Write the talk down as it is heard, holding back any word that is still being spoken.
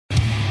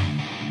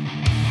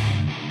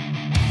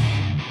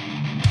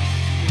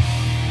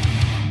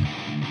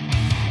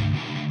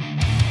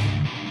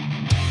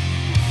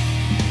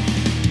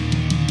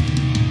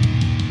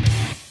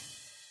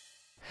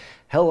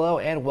Hello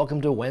and welcome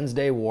to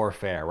Wednesday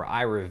Warfare, where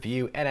I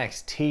review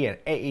NXT and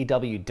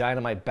AEW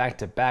Dynamite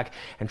back-to-back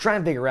and try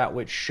and figure out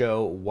which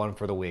show won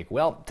for the week.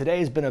 Well,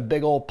 today's been a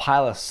big old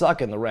pile of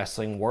suck in the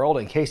wrestling world.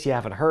 In case you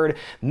haven't heard,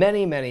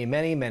 many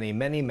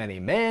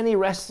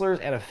wrestlers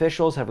and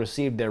officials have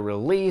received their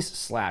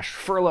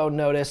release/furlough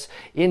notice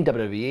in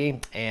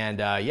WWE, and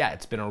yeah,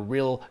 it's been a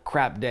real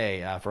crap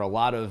day for a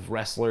lot of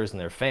wrestlers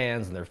and their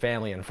fans and their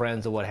family and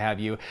friends and what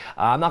have you.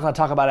 I'm not going to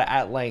talk about it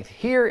at length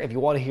here. If you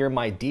want to hear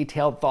my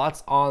detailed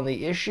thoughts on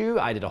the issue,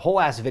 I did a whole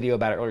ass video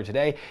about it earlier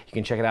today. You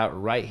can check it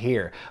out right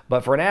here. But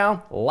for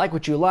now, like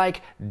what you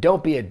like,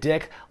 don't be a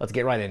dick. Let's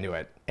get right into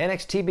it.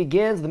 NXT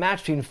begins the match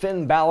between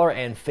Finn Balor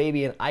and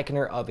Fabian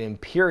Eichner of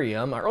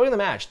Imperium. Early in the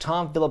match,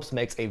 Tom Phillips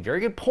makes a very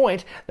good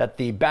point that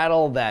the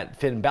battle that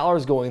Finn Balor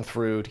is going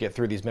through to get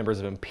through these members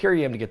of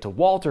Imperium to get to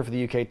Walter for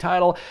the UK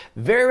title,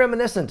 very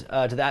reminiscent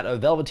to that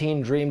of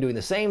Velveteen Dream doing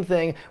the same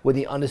thing with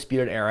the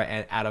Undisputed Era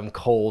and Adam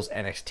Cole's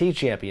NXT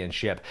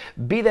Championship.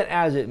 Be that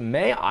as it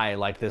may, I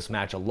like this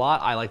match a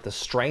lot. I like the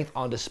strength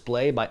on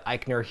display by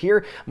Eichner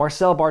here.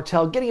 Marcel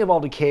Bartel getting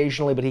involved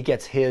occasionally, but he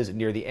gets his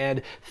near the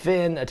end.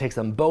 Finn takes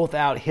them both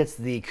out, hits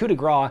the coup de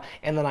grace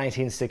and the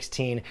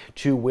 1916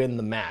 to win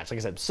the match. Like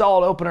I said,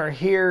 solid opener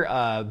here.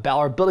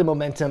 Balor building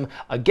momentum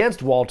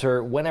against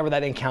Walter whenever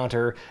that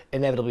encounter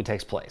inevitably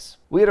takes place.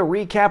 We had a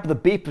recap of the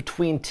beef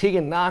between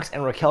Tegan Nox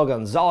and Raquel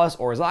Gonzalez,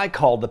 or as I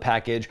called the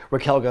package,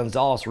 Raquel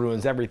Gonzalez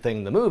ruins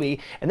everything, the movie.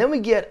 And then we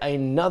get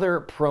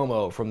another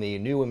promo from the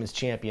new women's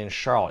champion,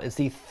 Charlotte. It's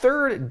the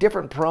third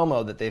different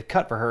promo that they've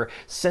cut for her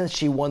since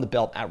she won the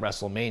belt at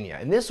WrestleMania.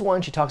 In this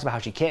one, she talks about how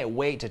she can't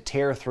wait to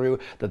tear through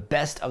the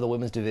best of the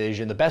women's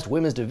division, the best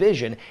women's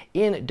division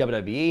in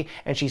WWE,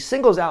 and she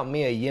singles out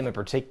Mia Yim in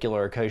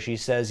particular because she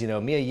says, you know,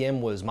 Mia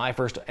Yim was my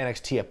first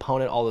NXT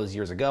opponent all those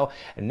years ago,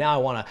 and now I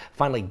want to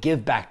finally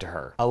give back to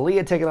her.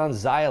 Aaliyah taking on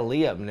Xia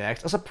Li up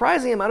next. A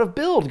surprising amount of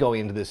build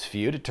going into this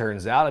feud, it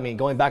turns out. I mean,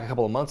 going back a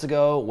couple of months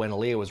ago when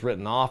Aaliyah was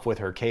written off with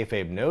her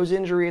kayfabe nose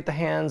injury at the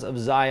hands of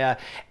Xia,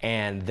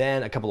 and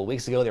then a couple of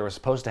weeks ago they were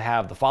supposed to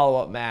have the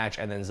follow-up match,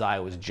 and then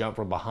Xia was jumped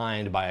from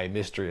behind by a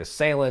mystery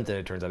assailant, and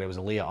it turns out it was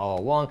Aaliyah all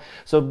along.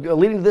 So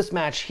leading to this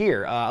match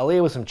here,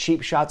 Aaliyah with some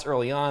cheap shots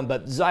early on,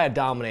 but Xia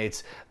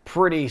dominates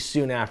pretty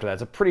soon after that.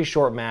 It's a pretty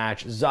short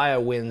match.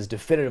 Xia wins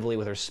definitively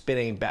with her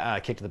spinning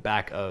kick to the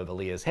back of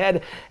Aaliyah's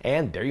head,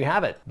 and there you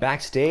have it.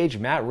 Backstage,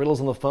 Matt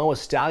Riddle's on the phone with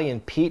Stallion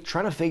Pete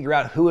trying to figure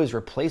out who his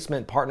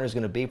replacement partner is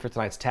going to be for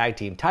tonight's tag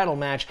team title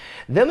match.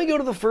 Then we go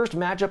to the first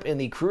matchup in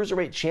the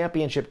Cruiserweight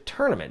Championship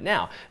tournament.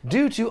 Now,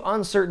 due to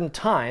uncertain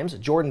times,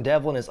 Jordan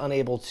Devlin is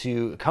unable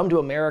to come to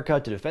America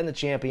to defend the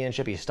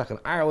championship. He's stuck in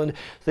Ireland,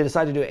 so they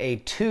decided to do a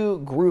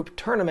two-group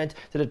tournament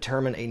to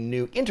determine a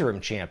new interim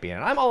champion.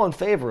 And I'm all in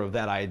favor of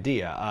that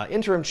idea.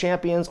 Interim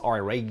champions are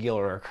a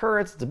regular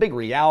occurrence. It's a big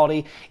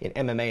reality in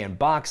MMA and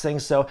boxing,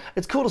 so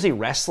it's cool to see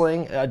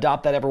wrestling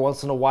adopt that every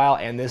once in a while,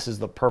 and this is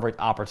the perfect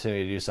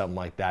opportunity to do something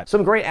like that.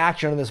 Some great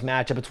action in this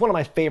matchup. It's one of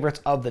my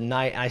favorites of the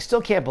night, and I still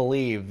can't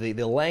believe the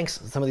lengths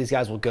some of these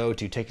guys will go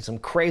to taking some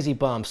crazy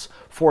bumps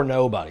for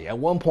nobody. At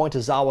one point,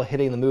 Tozawa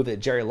hitting the move that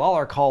Jerry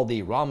Lawler called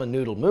the ramen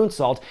noodle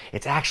moonsault.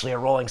 It's actually a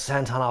rolling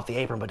senton off the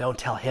apron, but don't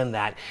tell him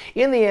that.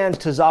 In the end,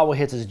 Tozawa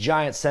hits his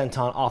giant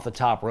senton off the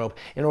top rope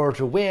in order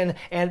to win,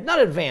 and not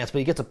advance, but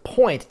he gets a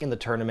point in the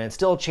tournament.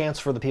 Still a chance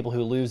for the people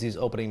who lose these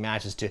opening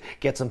matches to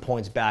get some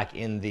points back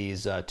in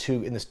these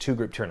this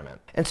two-group tournament.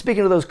 And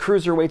speaking of those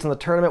cruiserweights in the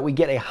tournament, we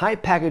get a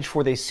hype package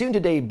for the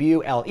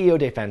soon-to-debut El Hijo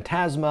de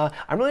Fantasma.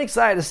 I'm really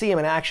excited to see him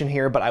in action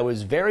here, but I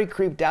was very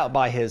creeped out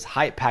by his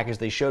hype package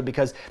they showed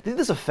because they did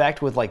this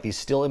effect with like these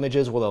still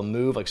images where they'll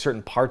move like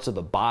certain parts of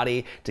the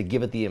body to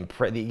give it the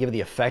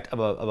effect of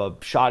a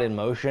shot in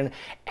motion,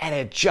 and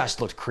it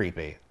just looked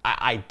creepy.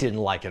 I didn't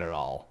like it at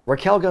all.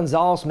 Raquel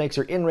Gonzalez makes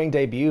her in-ring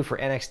debut for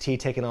NXT,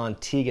 taking on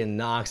Tegan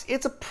Nox.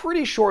 It's a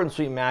pretty short and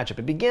sweet matchup.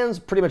 It begins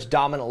pretty much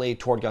dominantly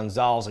toward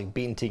Gonzalez, like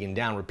beating Tegan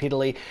down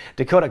repeatedly.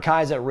 Dakota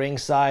Kai's at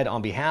ringside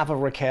on behalf of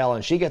Raquel,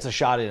 and she gets a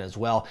shot in as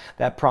well.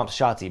 That prompts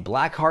Shotzi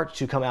Blackheart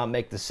to come out and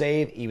make the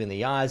save, even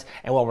the odds.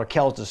 And while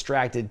Raquel's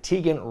distracted,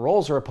 Tegan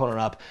rolls her opponent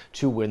up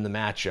to win the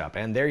matchup.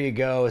 And there you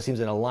go. It seems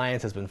an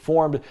alliance has been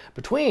formed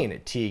between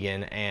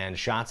Tegan and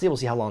Shotzi. We'll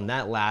see how long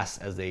that lasts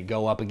as they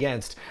go up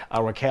against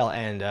Raquel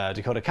and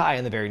Dakota Kai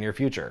in the very near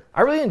future.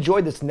 I really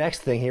enjoyed this next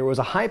thing here. It was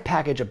a hype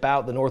package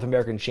about the North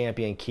American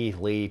champion Keith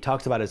Lee. He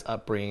talks about his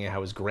upbringing,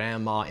 how his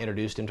grandma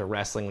introduced him to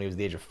wrestling when he was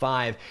the age of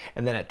 5,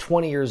 and then at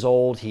 20 years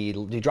old he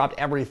dropped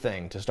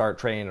everything to start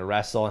training to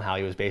wrestle, and how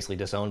he was basically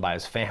disowned by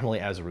his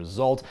family as a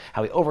result,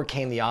 how he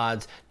overcame the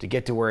odds to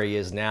get to where he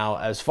is now.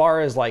 As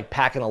far as like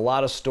packing a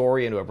lot of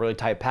story into a really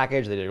tight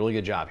package, they did a really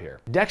good job here.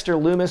 Dexter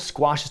Lumis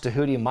squashes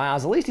Tahuti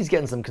Miles. At least he's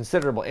getting some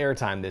considerable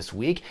airtime this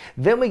week.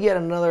 Then we get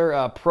another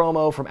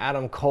promo from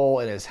Adam Cole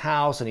in his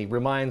house, and he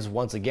reminds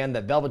once again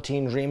that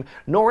Velveteen Dream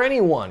nor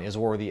anyone is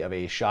worthy of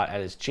a shot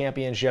at his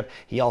championship.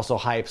 He also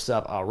hypes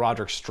up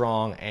Roderick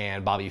Strong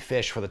and Bobby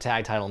Fish for the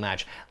tag title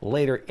match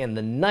later in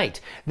the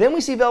night. Then we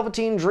see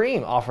Velveteen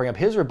Dream offering up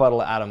his rebuttal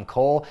to Adam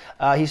Cole.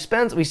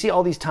 We see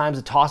all these times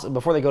to toss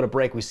before they go to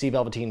break. We see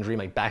Velveteen Dream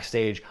like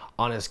backstage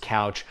on his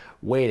couch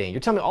waiting. You're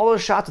telling me all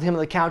those shots with him on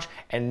the couch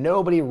and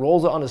nobody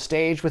rolls it on the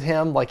stage with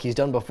him like he's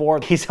done before?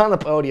 He's on the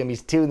podium,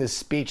 he's doing this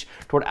speech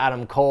toward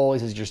Adam Cole. He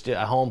says you're still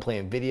at home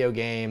playing video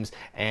games,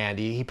 and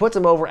he puts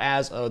him over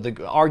as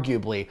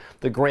arguably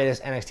the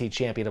greatest NXT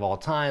champion of all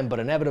time, but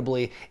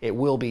inevitably it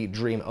will be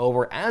Dream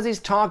over. As he's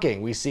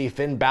talking, we see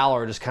Finn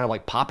Balor just kind of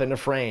like pop into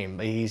frame.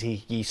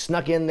 He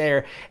snuck in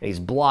there and he's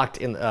blocked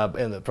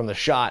from the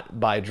shot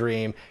by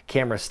Dream.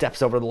 Camera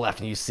steps over to the left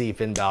and you see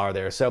Finn Balor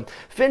there. So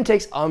Finn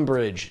takes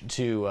umbrage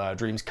to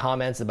Dream's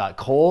comments about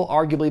Cole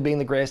arguably being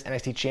the greatest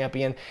NXT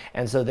champion,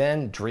 and so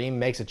then Dream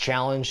makes a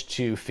challenge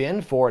to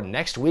Finn for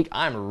next week.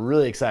 I'm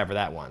really excited for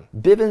that one.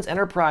 Bivens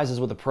Enterprises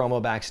with a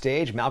promo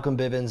backstage. Malcolm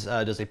Bivens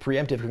does a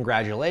preemptive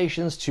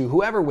congratulations to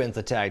whoever wins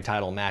the tag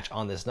title match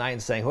on this night,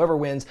 and saying whoever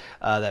wins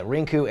that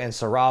Rinku and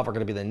Sarav are going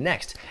to be the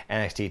next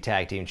NXT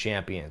tag team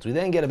champions. We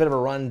then get a bit of a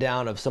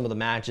rundown of some of the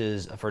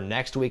matches for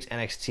next week's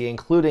NXT,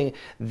 including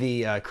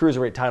the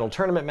Cruiserweight title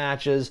tournament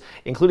matches,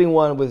 including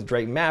one with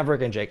Drake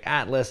Maverick and Jake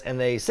Atlas, and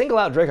they single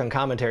out Drake on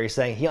commentary,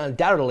 saying he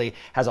undoubtedly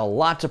has a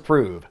lot to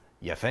prove.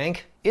 You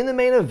think? In the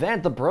main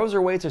event, the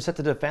Broserweights are set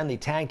to defend the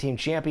Tag Team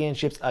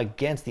Championships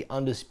against the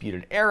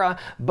Undisputed Era,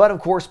 but of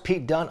course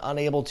Pete Dunne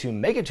unable to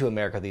make it to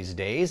America these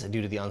days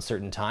due to the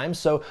uncertain times.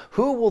 So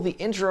who will the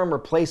interim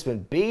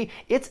replacement be?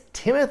 It's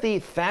Timothy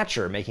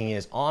Thatcher making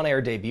his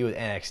on-air debut with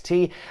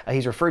NXT.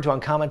 He's referred to on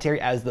commentary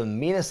as the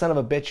meanest son of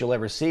a bitch you'll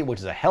ever see, which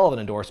is a hell of an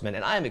endorsement,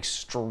 and I am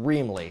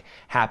extremely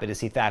happy to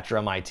see Thatcher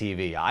on my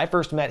TV. I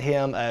first met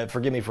him,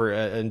 forgive me for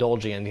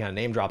indulging and kind of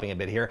name dropping a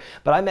bit here,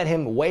 but I met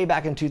him way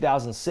back in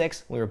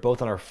 2006. We were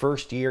both on our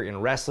first year in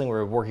wrestling. We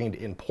were working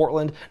in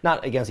Portland,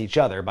 not against each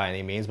other by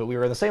any means, but we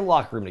were in the same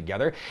locker room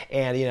together.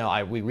 And you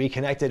know, we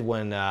reconnected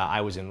when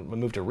I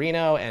moved to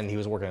Reno, and he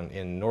was working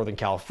in Northern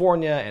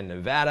California and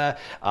Nevada.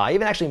 I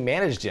even actually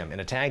managed him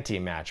in a tag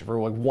team match for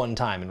like one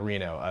time in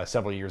Reno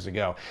several years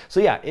ago. So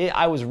yeah,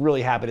 I was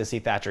really happy to see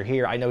Thatcher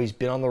here. I know he's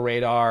been on the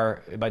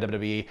radar by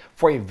WWE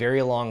for a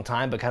very long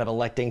time, but kind of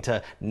electing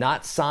to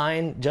not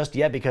sign just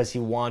yet because he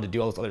wanted to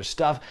do all this other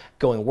stuff,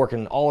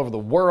 working all over the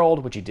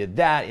world, which he did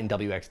that in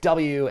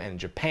WXW and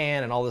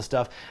Japan and all this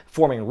stuff,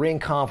 forming Ring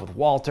Conf with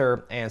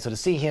Walter. And so to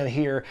see him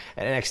here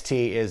at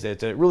NXT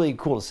it's really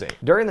cool to see.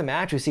 During the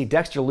match, we see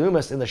Dexter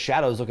Lumis in the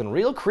shadows looking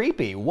real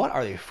creepy. What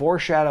are they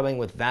foreshadowing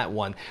with that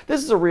one?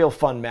 This is a real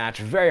fun match,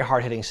 very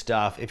hard-hitting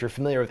stuff. If you're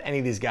familiar with any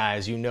of these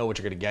guys, you know what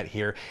you're going to get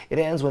here. It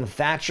ends when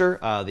Thatcher,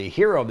 the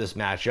hero of this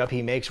matchup,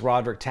 he makes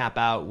Roderick tap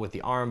out with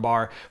the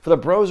armbar for the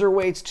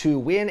Broserweights to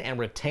win and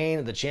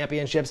retain the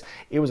championships.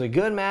 It was a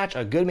good match,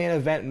 a good main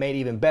event, made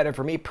even better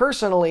for me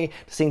personally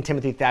seeing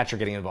Timothy Thatcher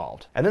getting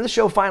involved. And then the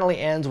show finally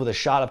ends with a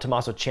shot of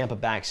Tommaso Ciampa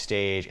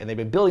backstage, and they've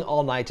been building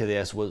all night to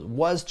this.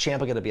 Was Ciampa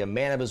going to be a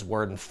man of his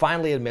word and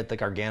finally admit that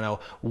Gargano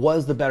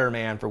was the better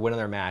man for winning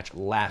their match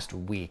last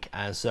week?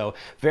 And so,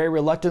 very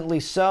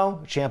reluctantly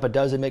so, Ciampa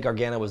does admit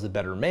Gargano was the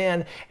better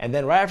man, and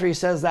then right after he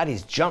says that,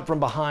 he's jumped from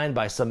behind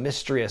by some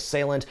mystery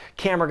assailant.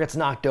 Camera gets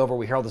knocked over,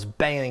 we hear all this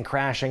banging and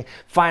crashing.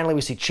 Finally,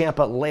 we see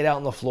Ciampa laid out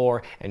on the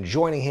floor, and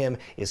joining him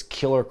is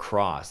Killer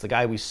Kross, the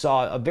guy we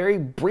saw a very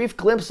brief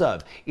glimpse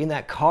of in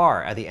that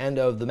car at the end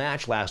of the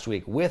match last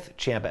week with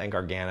Ciampa and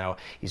Gargano.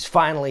 He's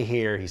finally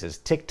here. He says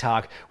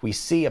tick-tock. We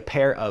see a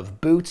pair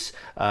of boots,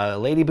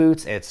 lady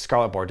boots. It's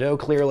Scarlet Bordeaux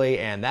clearly,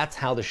 and that's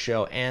how the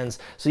show ends.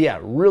 So yeah,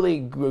 really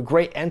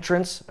great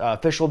entrance,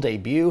 official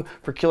debut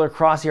for Killer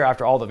Kross here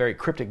after all the very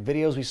cryptic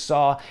videos we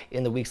saw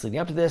in the weeks leading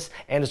up to this,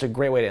 and just a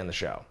great way to end the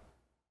show.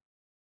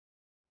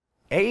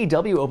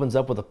 AEW opens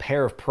up with a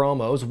pair of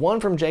promos, one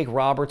from Jake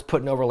Roberts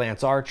putting over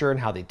Lance Archer and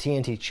how the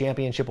TNT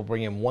Championship will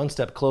bring him one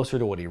step closer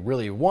to what he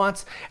really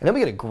wants. And then we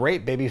get a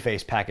great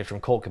babyface package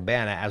from Colt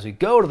Cabana as we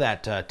go to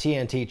that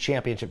TNT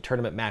Championship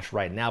tournament match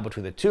right now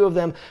between the two of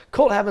them.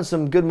 Colt having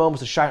some good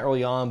moments to shine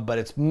early on, but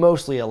it's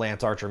mostly a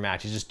Lance Archer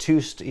match. He's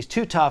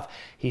too tough,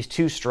 he's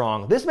too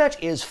strong. This match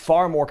is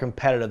far more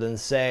competitive than,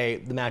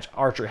 say, the match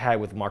Archer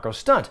had with Marco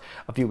Stunt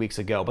a few weeks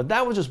ago, but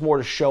that was just more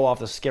to show off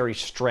the scary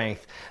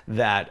strength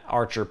that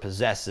Archer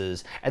possesses.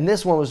 And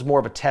this one was more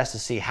of a test to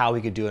see how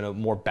he could do in a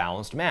more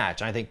balanced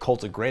match. And I think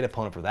Colt's a great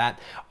opponent for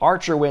that.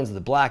 Archer wins the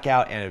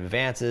blackout and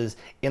advances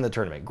in the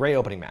tournament. Great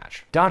opening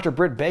match. Dr.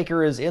 Britt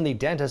Baker is in the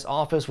dentist's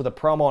office with a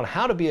promo on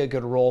how to be a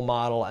good role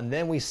model, and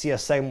then we see a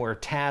segment where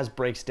Taz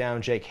breaks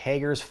down Jake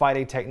Hager's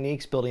fighting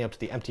techniques, building up to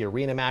the empty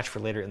arena match for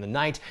later in the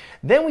night.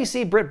 Then we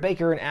see Britt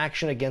Baker in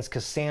action against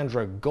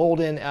Cassandra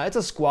Golden. It's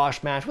a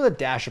squash match with a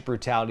dash of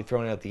brutality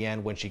thrown in at the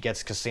end when she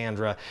gets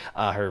Cassandra,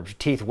 her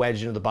teeth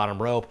wedged into the bottom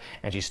rope,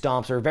 and she stomps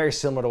her, very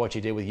similar to what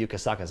she did with Yuka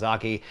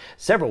Sakazaki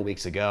several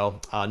weeks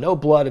ago. No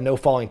blood and no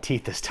falling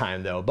teeth this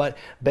time though, but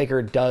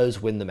Baker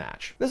does win the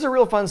match. This is a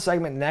real fun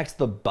segment next,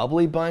 the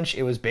Bubbly Bunch.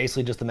 It was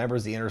basically just the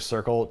members of the Inner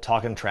Circle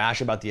talking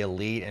trash about the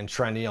Elite and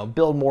trying to, you know,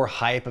 build more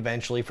hype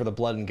eventually for the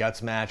Blood and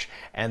Guts match,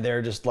 and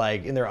they're just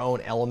like in their own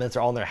elements.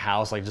 They're all in their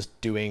house, like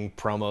just doing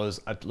promos,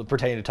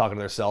 pretending to talk on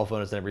their cell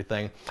phones and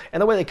everything.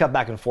 And the way they cut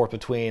back and forth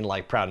between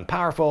like Proud and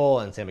Powerful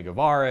and Sammy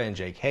Guevara and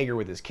Jake Hager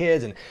with his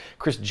kids and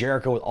Chris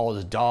Jericho with all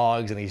his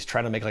dogs, and he's he's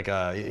trying to make like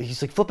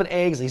he's like flipping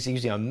eggs. He's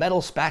using a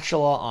metal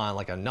spatula on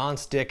like a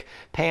non-stick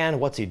pan.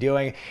 What's he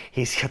doing?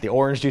 He's got the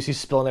orange juice he's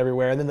spilling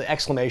everywhere. And then the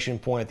exclamation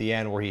point at the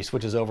end where he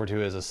switches over to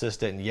his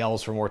assistant and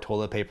yells for more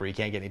toilet paper. He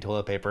can't get any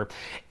toilet paper.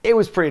 It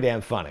was pretty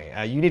damn funny.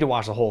 You need to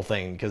watch the whole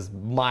thing because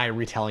my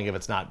retelling of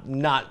it's not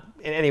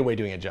in any way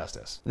doing it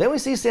justice. Then we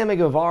see Sammy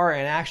Guevara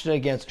in action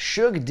against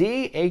Shug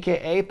D,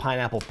 aka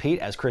Pineapple Pete,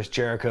 as Chris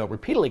Jericho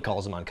repeatedly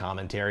calls him on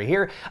commentary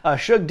here.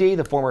 Shug D,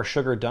 the former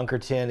Sugar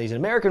Dunkerton, he's an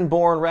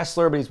American-born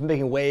wrestler, but he's been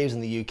making waves in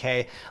the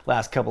UK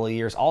last couple of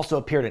years. Also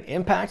appeared in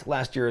Impact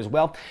last year as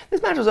well.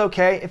 This match was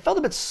okay. It felt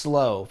a bit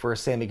slow for a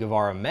Sammy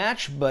Guevara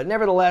match, but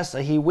nevertheless,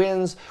 he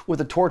wins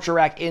with a torture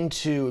rack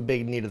into a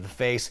big knee to the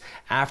face.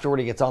 Afterward,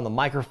 he gets on the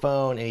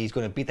microphone and he's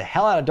going to beat the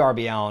hell out of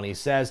Darby Allin. He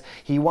says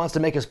he wants to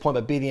make his point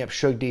by beating up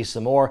Shug D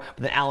some more,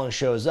 but then Allin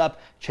shows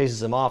up,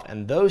 chases him off,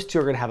 and those two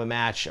are going to have a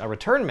match, a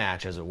return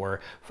match, as it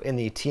were, in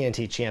the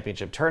TNT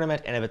Championship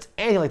Tournament. And if it's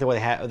anything like the way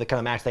they had, the kind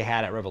of match they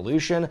had at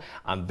Revolution,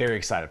 I'm very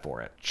excited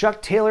for it.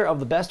 Chuck Taylor of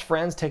the Best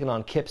Friends taking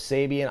on Kip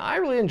Sabian. I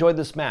really enjoyed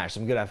this match.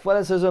 Some good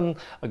athleticism,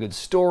 a good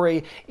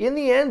story. In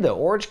the end, though,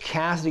 Orange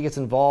Cassidy gets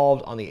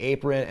involved on the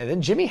apron, and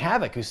then Jimmy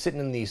Havoc, who's sitting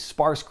in the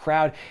sparse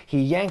crowd,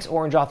 he yanks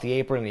Orange off the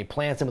apron and he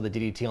plants him with a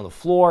DDT on the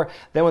floor.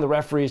 Then when the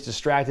referee is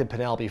distracted,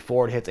 Penelope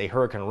Ford hits a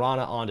Hurricane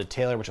Rana onto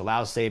Taylor, which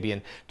allows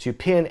Sabian to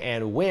pin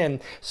and win.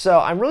 So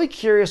I'm really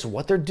curious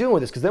what they're doing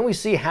with this, because then we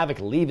see Havoc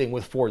leaving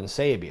with Ford and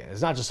Sabian.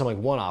 It's not just some like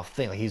one-off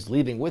thing. Like, he's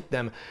leaving with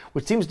them,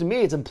 which seems to me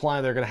it's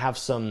implying they're going to have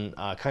some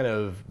kind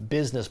of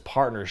business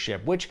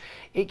partnership, which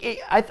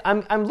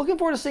I'm looking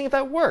forward to seeing if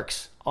that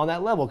works on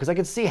that level, because I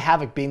could see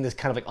Havoc being this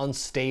kind of like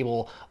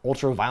unstable,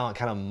 ultra-violent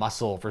kind of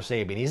muscle for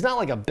Sabian. He's not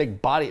like a big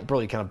body,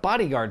 burly kind of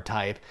bodyguard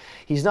type.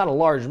 He's not a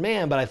large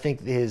man, but I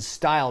think his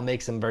style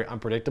makes him very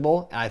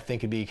unpredictable. And I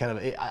think it'd be kind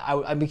of,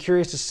 I'd be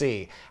curious to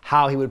see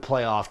how he would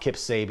play off Kip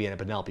Sabian and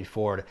Penelope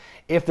Ford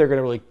if they're going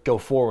to really go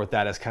forward with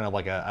that as kind of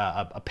like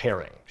a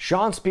pairing.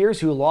 Shawn Spears,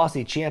 who lost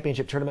the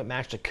championship tournament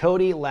match to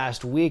Cody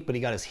last week, but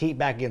he got his heat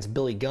back against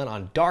Billy Gunn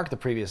on Dark the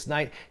previous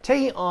night,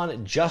 taking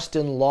on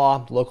Justin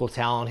Law, local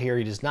talent here.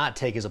 He does not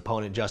take his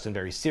opponent Justin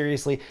very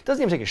seriously,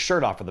 doesn't even take his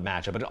shirt off for the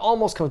matchup, but it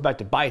almost comes back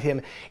to bite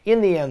him.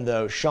 In the end,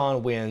 though,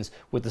 Shawn wins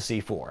with the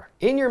C4.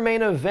 In your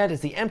main event,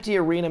 it's the empty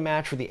arena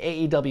match for the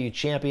AEW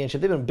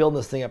Championship. They've been building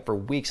this thing up for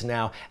weeks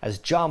now as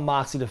Jon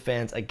Moxley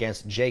defends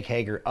against Jake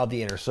Hager of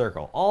the Inner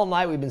Circle. All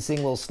night, we've been seeing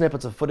little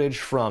snippets of footage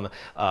from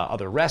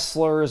other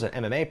wrestlers and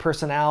MMA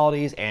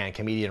personalities and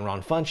comedian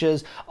Ron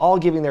Funches, all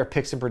giving their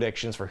picks and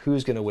predictions for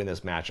who's going to win this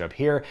matchup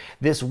here.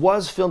 This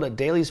was filmed at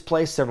Daly's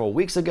Place several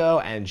weeks ago,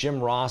 and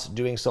Jim Ross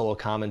doing solo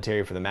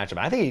commentary for the matchup.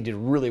 I think he did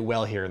really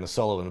well here in the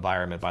solo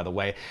environment, by the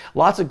way.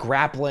 Lots of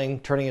grappling,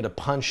 turning into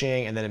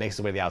punching, and then it makes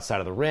its way to the outside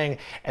of the ring.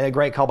 And a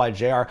great call by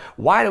JR.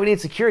 Why do we need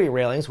security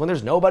railings when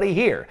there's nobody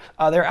here?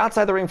 They're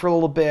outside the ring for a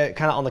little bit,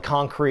 kind of on the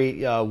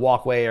concrete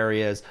walkway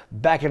areas.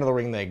 Back into the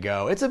ring they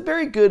go. It's a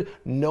very good,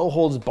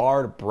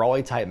 no-holds-barred,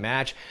 brawly type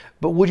match.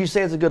 But would you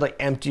say it's a good like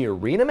empty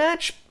arena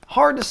match?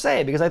 Hard to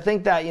say, because I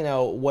think that, you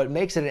know, what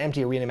makes it an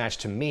empty arena match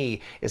to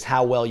me is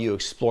how well you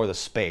explore the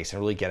space and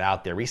really get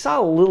out there. We saw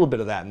a little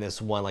bit of that in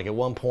this one. Like at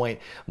one point,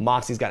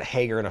 Moxie's got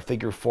Hager in a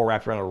figure four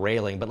wrapped around a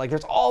railing, but like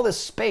there's all this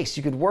space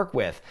you could work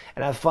with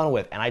and have fun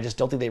with, and I just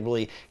don't think they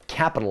really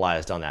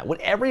capitalized on that. When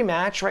every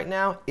match right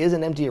now is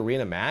an empty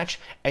arena match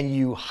and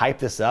you hype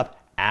this up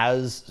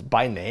as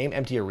by name,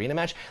 empty arena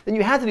match, then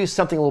you have to do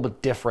something a little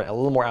bit different, a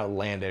little more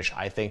outlandish,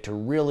 I think, to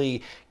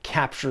really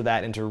capture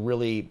that and to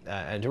really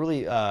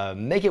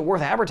make it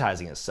worth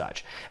advertising as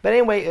such. But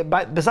anyway,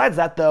 besides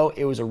that though,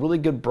 it was a really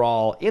good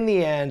brawl. In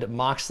the end,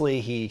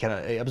 Moxley, he kind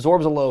of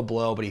absorbs a low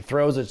blow, but he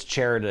throws his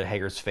chair to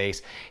Hager's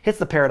face, hits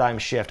the paradigm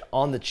shift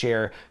on the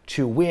chair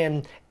to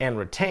win and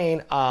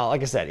retain.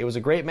 Like I said, it was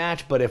a great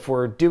match, but if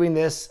we're doing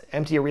this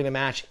empty arena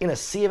match in a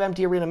sea of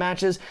empty arena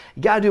matches,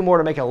 you gotta do more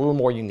to make it a little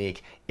more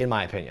unique, in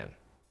my opinion.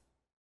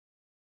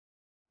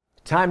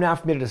 Time now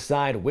for me to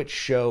decide which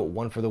show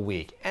won for the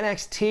week,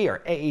 NXT or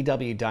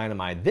AEW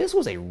Dynamite. This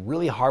was a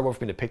really hard one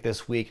for me to pick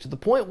this week, to the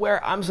point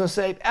where I'm just going to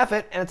say F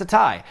it, and it's a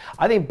tie.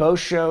 I think both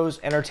shows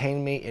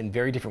entertained me in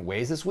very different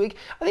ways this week.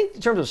 I think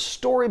in terms of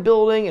story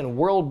building and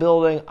world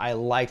building, I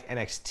liked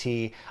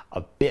NXT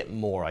a bit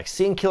more. Like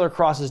seeing Killer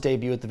Kross's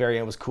debut at the very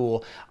end was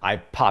cool. I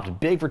popped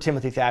big for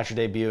Timothy Thatcher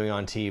debuting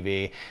on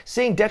TV.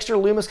 Seeing Dexter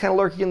Lumis kind of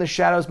lurking in the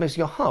shadows makes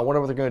me go, huh, I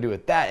wonder what they're going to do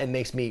with that. It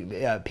makes me,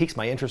 piques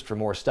my interest for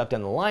more stuff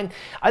down the line.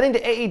 I think the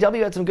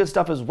AEW had some good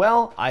stuff as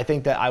well. I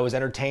think that I was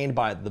entertained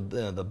by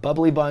the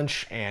Bubbly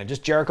Bunch and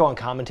just Jericho on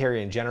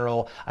commentary in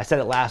general. I said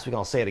it last week and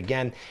I'll say it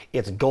again.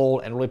 It's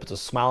gold and really puts a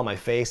smile on my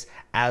face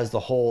as the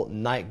whole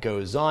night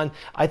goes on.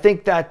 I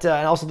think that,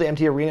 and also the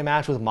empty arena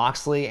match with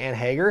Moxley and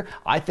Hager,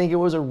 I think it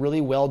was a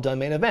really well done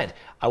main event.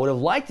 I would have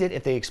liked it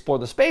if they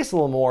explored the space a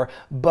little more,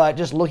 but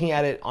just looking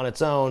at it on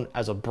its own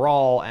as a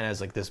brawl and as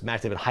like this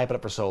match they've been hyping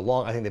up for so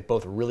long, I think they've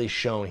both really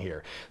shown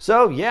here.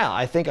 So yeah,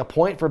 I think a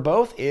point for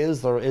both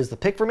is the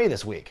pick for me. me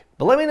this week.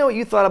 But let me know what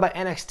you thought about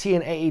NXT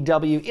and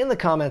AEW in the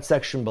comments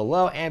section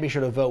below, and be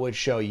sure to vote which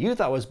show you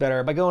thought was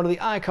better by going to the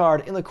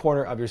iCard in the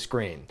corner of your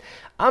screen.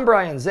 I'm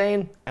Brian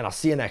Zane, and I'll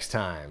see you next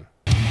time.